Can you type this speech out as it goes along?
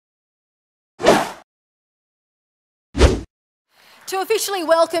To officially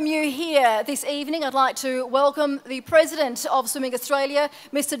welcome you here this evening, I'd like to welcome the President of Swimming Australia,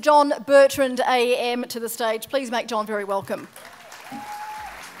 Mr. John Bertrand AM, to the stage. Please make John very welcome.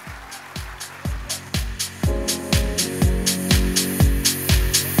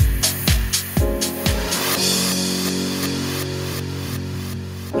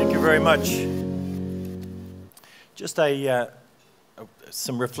 Thank you very much. Just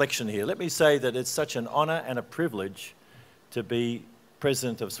some reflection here. Let me say that it's such an honour and a privilege to be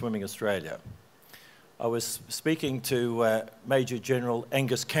President of Swimming Australia. I was speaking to Major General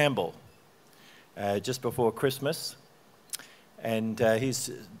Angus Campbell just before Christmas, and he's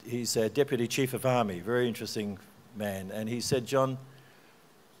Deputy Chief of Army, very interesting man, and he said, John,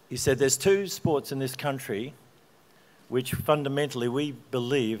 he said, there's two sports in this country which fundamentally we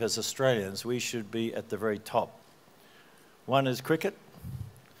believe as Australians we should be at the very top. One is cricket,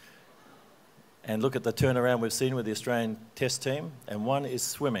 and look at the turnaround we've seen with the Australian Test team, and one is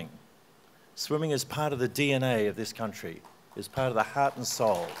swimming. Swimming is part of the DNA of this country, is part of the heart and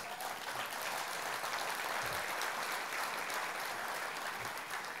soul.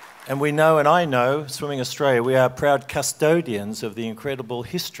 And we know, and I know, Swimming Australia, we are proud custodians of the incredible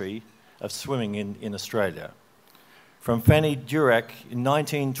history of swimming in Australia. From Fanny Durack in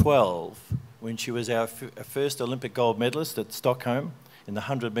 1912, when she was our first Olympic gold medalist at Stockholm in the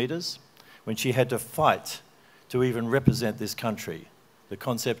 100 metres, when she had to fight to even represent this country. The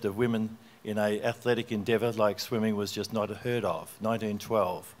concept of women in an athletic endeavour like swimming was just not heard of,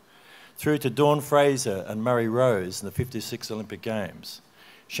 1912. Through to Dawn Fraser and Murray Rose in the 56 Olympic Games,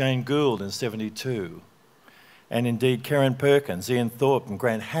 Shane Gould in 72, and indeed Karen Perkins, Ian Thorpe and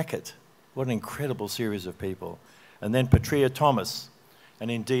Grant Hackett. What an incredible series of people. And then Petria Thomas,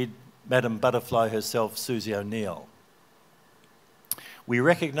 and indeed Madam Butterfly herself, Susie O'Neill. We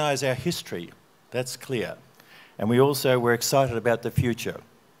recognise our history, that's clear, and we also were excited about the future.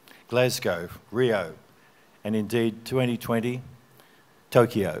 Glasgow, Rio, and indeed 2020,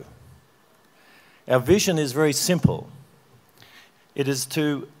 Tokyo. Our vision is very simple. It is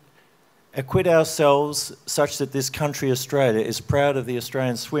to acquit ourselves such that this country, Australia, is proud of the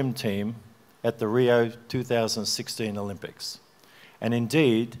Australian swim team at the Rio 2016 Olympics, and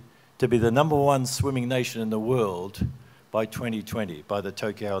indeed to be the #1 swimming nation in the world by 2020, by the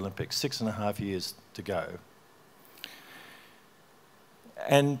Tokyo Olympics, 6.5 years to go.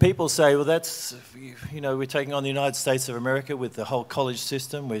 And people say, well, that's, you know, we're taking on the United States of America with the whole college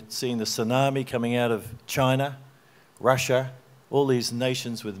system. We're seeing the tsunami coming out of China, Russia, all these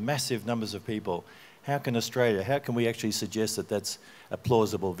nations with massive numbers of people. How can Australia, how can we actually suggest that that's a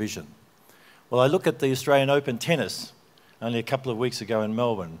plausible vision? Well, I look at the Australian Open tennis only a couple of weeks ago in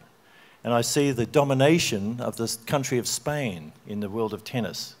Melbourne, and I see the domination of this country of Spain in the world of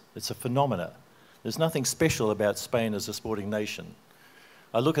tennis. It's a phenomena. There's nothing special about Spain as a sporting nation.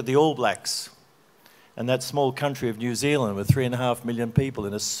 I look at the All Blacks and that small country of New Zealand with 3.5 million people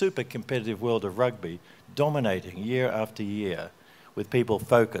in a super competitive world of rugby, dominating year after year with people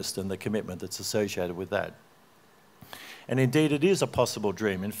focused and the commitment that's associated with that. And indeed, it is a possible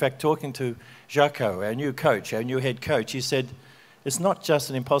dream. In fact, talking to Jaco, our new coach, our new head coach, he said, it's not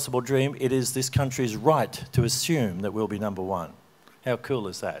just an impossible dream, it is this country's right to assume that we'll be #1. How cool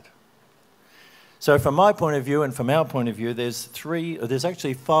is that? So from my point of view and from our point of view, there's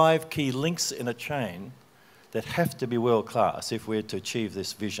actually 5 key links in a chain that have to be world class if we're to achieve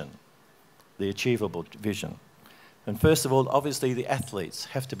this vision, the achievable vision. And first of all, obviously the athletes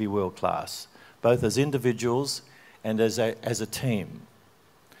have to be world class, both as individuals and as a team.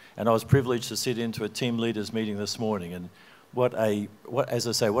 And I was privileged to sit into a team leaders meeting this morning, and as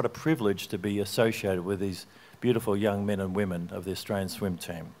I say, what a privilege to be associated with these beautiful young men and women of the Australian swim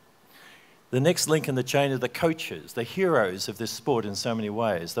team. The next link in the chain are the coaches, the heroes of this sport in so many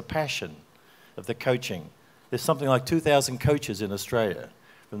ways, the passion of the coaching. There's something like 2,000 coaches in Australia,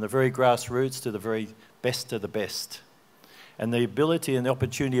 from the very grassroots to the very best of the best. And the ability and the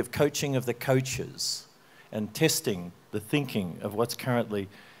opportunity of coaching of the coaches and testing the thinking of what's currently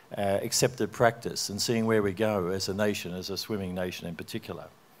accepted practice and seeing where we go as a nation, as a swimming nation in particular.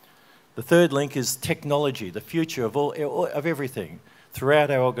 The third link is technology, the future of everything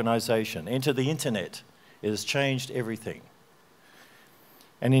throughout our organisation. Enter the internet. It has changed everything.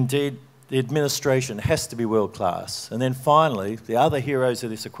 And indeed, the administration has to be world class. And then finally, the other heroes of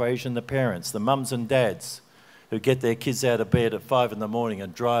this equation, the parents, the mums and dads who get their kids out of bed at 5 in the morning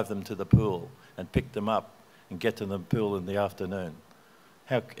and drive them to the pool and pick them up and get to the pool in the afternoon.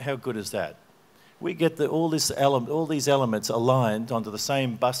 How good is that? We get all these elements aligned onto the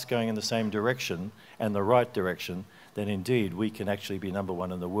same bus going in the same direction and the right direction, then indeed we can actually be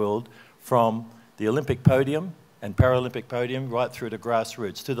 #1 in the world, from the Olympic podium and Paralympic podium right through to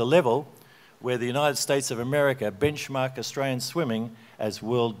grassroots, to the level where the United States of America benchmark Australian swimming as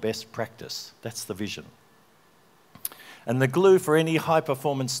world best practice. That's the vision. And the glue for any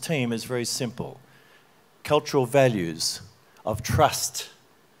high-performance team is very simple. Cultural values of trust.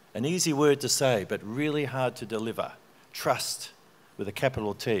 An easy word to say, but really hard to deliver. Trust, with a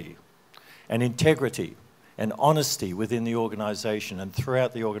capital T. And integrity and honesty within the organisation and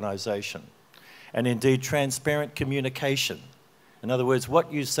throughout the organisation. And indeed, transparent communication. In other words,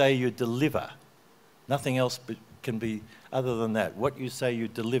 what you say you deliver. Nothing else can be other than that. What you say you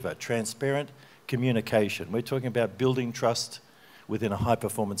deliver. Transparent communication. We're talking about building trust within a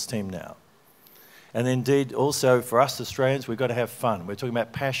high-performance team now. And indeed, also for us Australians, we've got to have fun. We're talking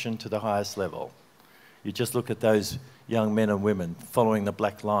about passion to the highest level. You just look at those young men and women following the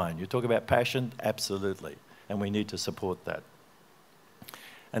black line. You talk about passion? Absolutely. And we need to support that.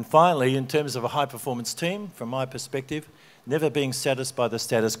 And finally, in terms of a high-performance team, from my perspective, never being satisfied by the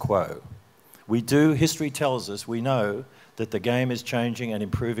status quo. History tells us, we know that the game is changing and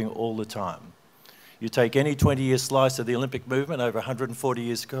improving all the time. You take any 20-year slice of the Olympic movement over 140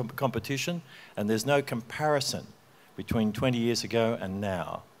 years of competition, and there's no comparison between 20 years ago and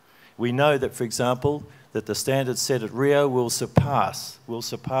now. We know that, for example, that the standards set at Rio will surpass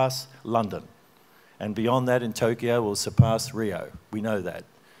London. And beyond that, in Tokyo, will surpass Rio. We know that.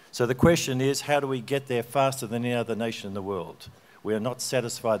 So the question is, how do we get there faster than any other nation in the world? We are not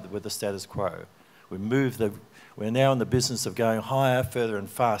satisfied with the status quo. We're now in the business of going higher, further and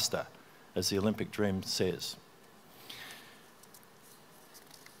faster, as the Olympic dream says.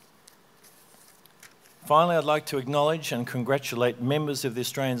 Finally, I'd like to acknowledge and congratulate members of the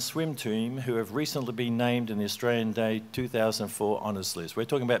Australian swim team who have recently been named in the Australian Day 2004 honours list. We're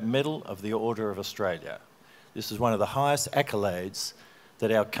talking about Medal of the Order of Australia. This is one of the highest accolades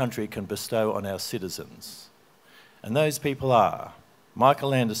that our country can bestow on our citizens. And those people are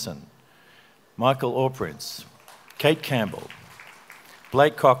Michael Anderson, Michael Orprince, Kate Campbell,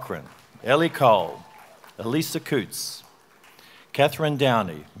 Blake Cochran, Ellie Cole, Elisa Coots, Catherine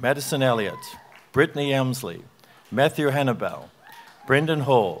Downey, Madison Elliott, Brittany Elmsley, Matthew Hannibal, Brendan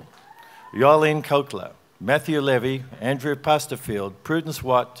Hall, Yolene Kokler, Matthew Levy, Andrew Pasterfield, Prudence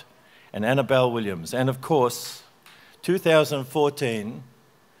Watt, and Annabelle Williams. And of course, 2014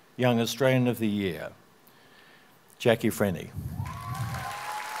 Young Australian of the Year, Jackie Frenny.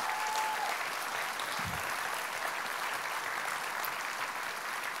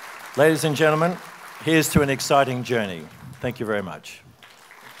 Ladies and gentlemen, here's to an exciting journey. Thank you very much.